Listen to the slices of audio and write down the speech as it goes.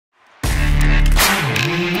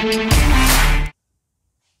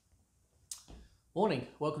Morning,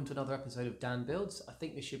 welcome to another episode of Dan Builds. I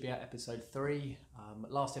think this should be our episode 3.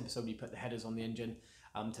 Last episode we put the headers on the engine.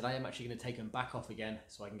 Today I'm actually going to take them back off again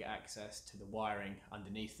so I can get access to the wiring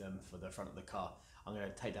underneath them for the front of the car. I'm going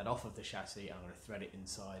to take that off of the chassis and I'm going to thread it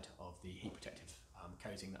inside of the heat protective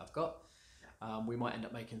coating that I've got. We might end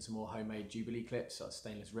up making some more homemade Jubilee clips, so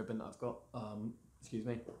stainless ribbon that I've got. Excuse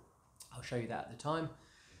me. I'll show you that at the time.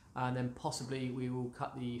 And then possibly we will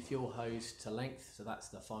cut the fuel hose to length, so that's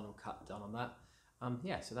the final cut done on that.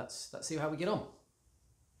 So let's see how we get on.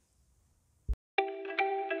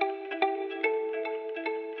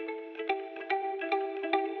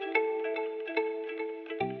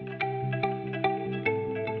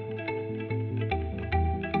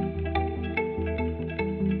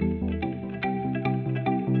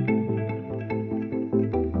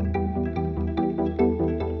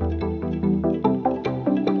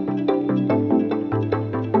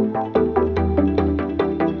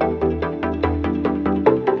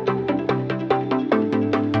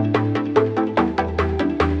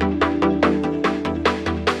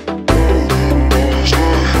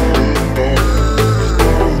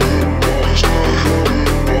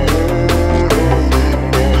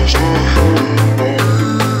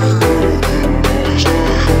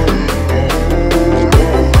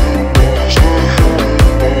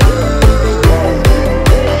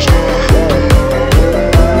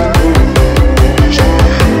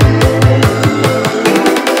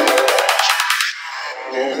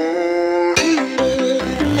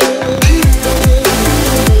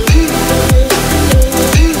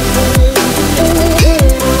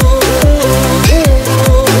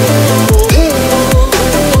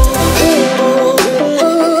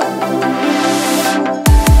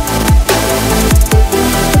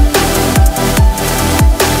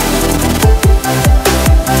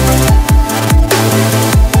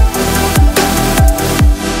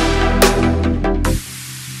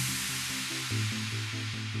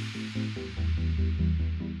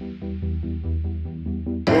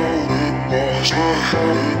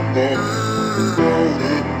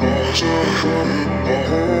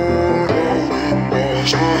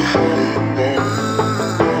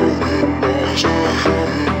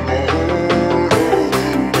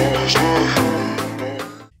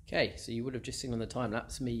 Okay, so you would have just seen on the time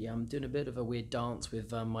lapse me doing a bit of a weird dance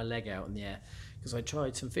with my leg out in the air because I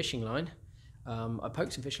tried some fishing line. I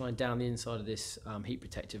poked some fishing line down the inside of this heat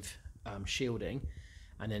protective shielding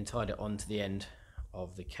and then tied it onto the end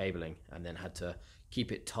of the cabling and then had to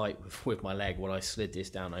keep it tight with my leg while I slid this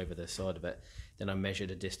down over the side of it. Then I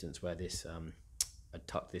measured a distance where this, I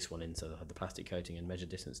tucked this one into the plastic coating and measured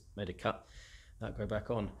distance, made a cut, that go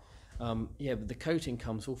back on. Yeah, but the coating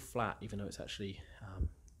comes all flat even though it's actually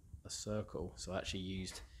a circle, so I actually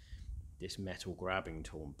used this metal grabbing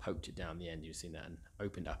tool and poked it down the end, you've seen that, and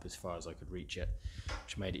opened up as far as I could reach it,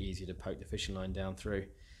 which made it easier to poke the fishing line down through.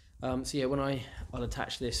 So yeah, I'll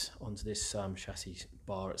attach this onto this chassis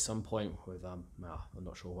bar at some point with, well, I'm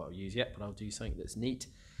not sure what I'll use yet, but I'll do something that's neat.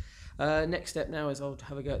 Next step now is I'll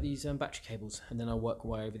have a go at these battery cables and then I'll work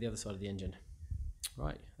my way over the other side of the engine.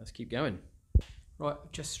 Right, let's keep going. Right,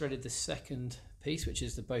 I've just threaded the second piece, which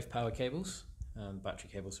is both power cables, battery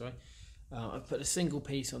cable, sorry. I've put a single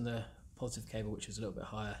piece on the positive cable, which is a little bit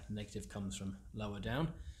higher, the negative comes from lower down.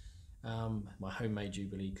 My homemade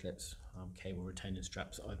Jubilee clips, cable retaining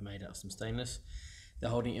straps that I've made out of some stainless. They're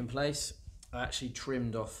holding it in place. I actually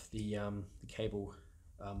trimmed off the cable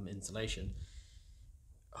insulation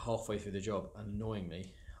halfway through the job, and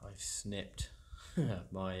annoyingly I've snipped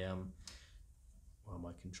my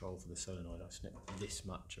my control for the solenoid. I've snipped this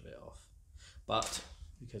much of it off, but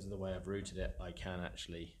because of the way I've routed it, I can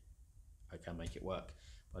make it work.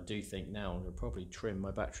 But I do think now I'm going to probably trim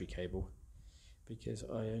my battery cable because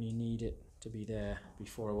I only need it to be there.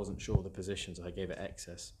 Before I wasn't sure of the positions, I gave it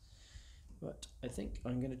excess, but I think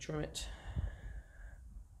I'm going to trim it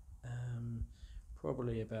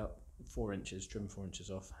probably about 4 inches, trim 4 inches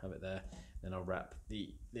off, have it there, then I'll wrap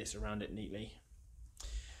this around it neatly.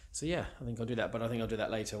 So yeah, I think I'll do that, but I think I'll do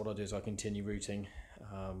that later. What I'll do is I'll continue routing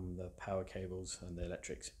the power cables and the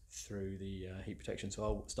electrics through the heat protection. So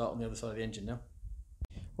I'll start on the other side of the engine now.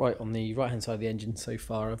 Right, on the right hand side of the engine so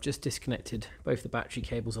far, I've just disconnected both the battery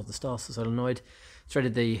cables of the starter solenoid,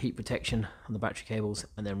 threaded the heat protection on the battery cables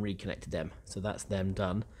and then reconnected them. So that's them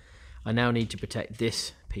done. I now need to protect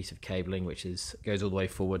this piece of cabling, which goes all the way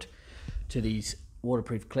forward to these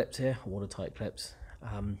waterproof clips here, watertight clips,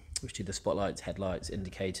 which do the spotlights, headlights,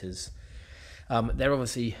 indicators. They're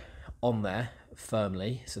obviously on there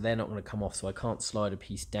firmly, so they're not going to come off, so I can't slide a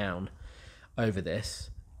piece down over this.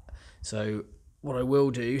 So what I will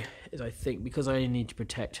do is, I think, because I only need to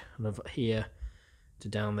protect kind of here to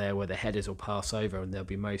down there where the headers will pass over and there'll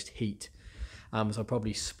be most heat. So I'll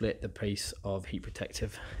probably split the piece of heat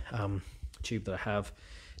protective tube that I have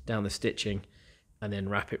down the stitching and then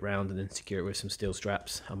wrap it round and then secure it with some steel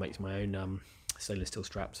straps. I'll make my own stainless steel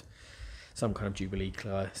straps, some kind of Jubilee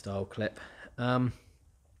style clip. And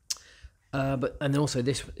also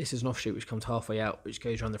this is an offshoot which comes halfway out, which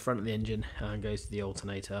goes around the front of the engine and goes to the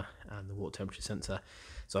alternator and the water temperature sensor.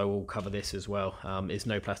 So I will cover this as well. There's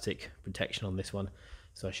no plastic protection on this one,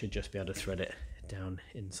 so I should just be able to thread it down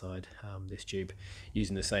inside this tube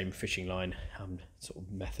using the same fishing line sort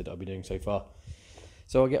of method I'll be doing so far.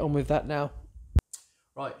 So I'll get on with that now.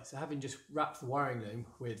 Right, so having just wrapped the wiring loom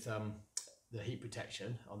with the heat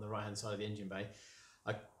protection on the right hand side of the engine bay,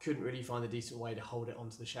 I couldn't really find a decent way to hold it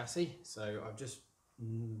onto the chassis, so I've just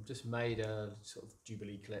made a sort of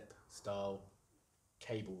Jubilee clip style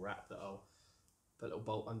cable wrap that I'll put a little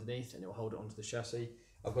bolt underneath and it will hold it onto the chassis.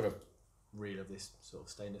 I've got a reel of this sort of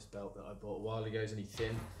stainless belt that I bought a while ago. It's only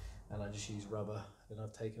thin, and I just use rubber that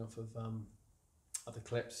I've taken off of other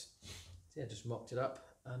clips. So yeah, just mocked it up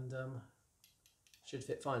and should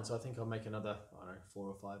fit fine. So I think I'll make another, I don't know, 4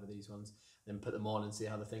 or 5 of these ones, then put them on and see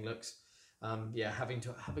how the thing looks. Yeah,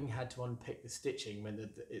 having had to unpick the stitching meant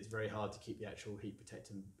that it's very hard to keep the actual heat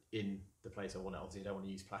protector in the place I want it. Obviously, you don't want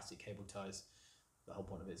to use plastic cable ties. The whole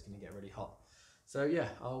point of it is going to get really hot. So yeah,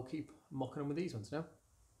 I'll keep mocking them with these ones now.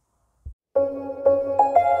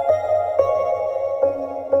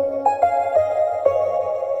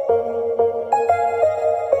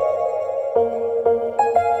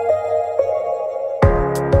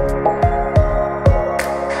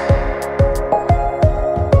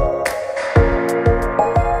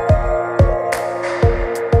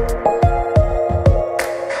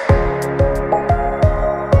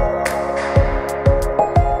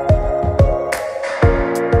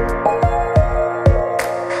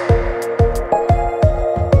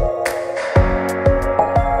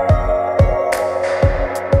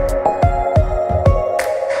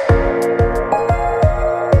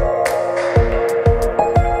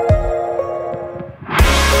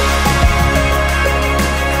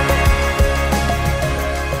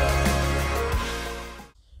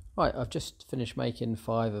 Right, I've just finished making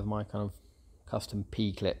 5 of my kind of custom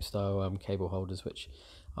P-clip style cable holders, which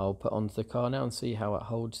I'll put onto the car now and see how it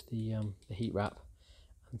holds the heat wrap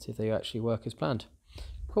and see if they actually work as planned.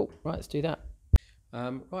 Cool, right, let's do that.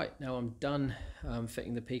 Right, now I'm done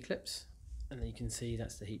fitting the P-clips, and then you can see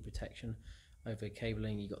that's the heat protection over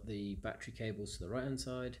cabling. You've got the battery cables to the right hand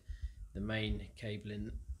side, the main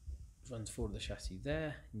cabling runs forward of the chassis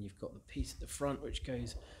there, and you've got the piece at the front which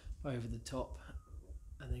goes over the top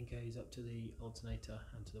and then goes up to the alternator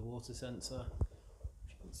and to the water sensor,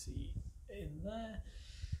 which you can see in there.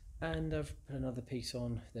 And I've put another piece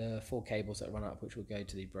on the 4 cables that run up, which will go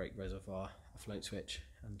to the brake reservoir, a float switch,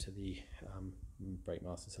 and to the brake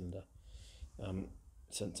master cylinder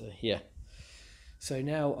sensor here. So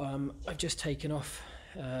now I've just taken off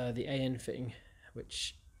the AN fitting,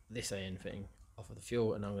 this AN fitting off of the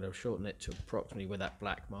fuel, and I'm going to shorten it to approximately where that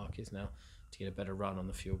black mark is now to get a better run on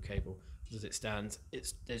the fuel cable. As it stands,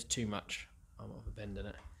 there's too much of a bend in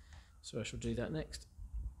it, so I shall do that next.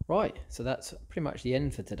 Right, so that's pretty much the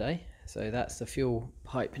end for today. So that's the fuel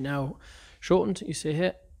pipe now shortened, you see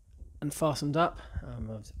here, and fastened up.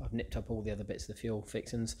 I've nipped up all the other bits of the fuel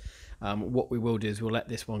fixings. What we will do is we'll let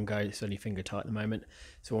this one go. It's only finger tight at the moment,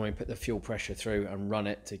 so when we put the fuel pressure through and run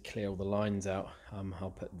it to clear all the lines out,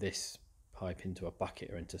 I'll put this pipe into a bucket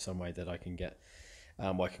or into some way that I can get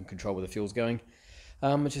where I can control where the fuel's going.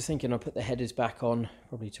 I'm just thinking I'll put the headers back on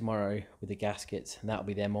probably tomorrow with the gaskets, and that'll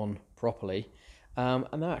be them on properly. And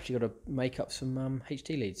I've actually got to make up some HT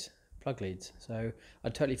leads, plug leads. So I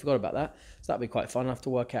totally forgot about that. So that'll be quite fun. I have to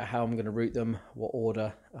work out how I'm going to route them, what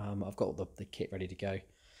order. I've got all the kit ready to go.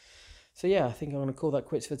 So yeah, I think I'm going to call that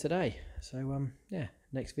quits for today. So yeah,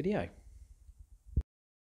 next video.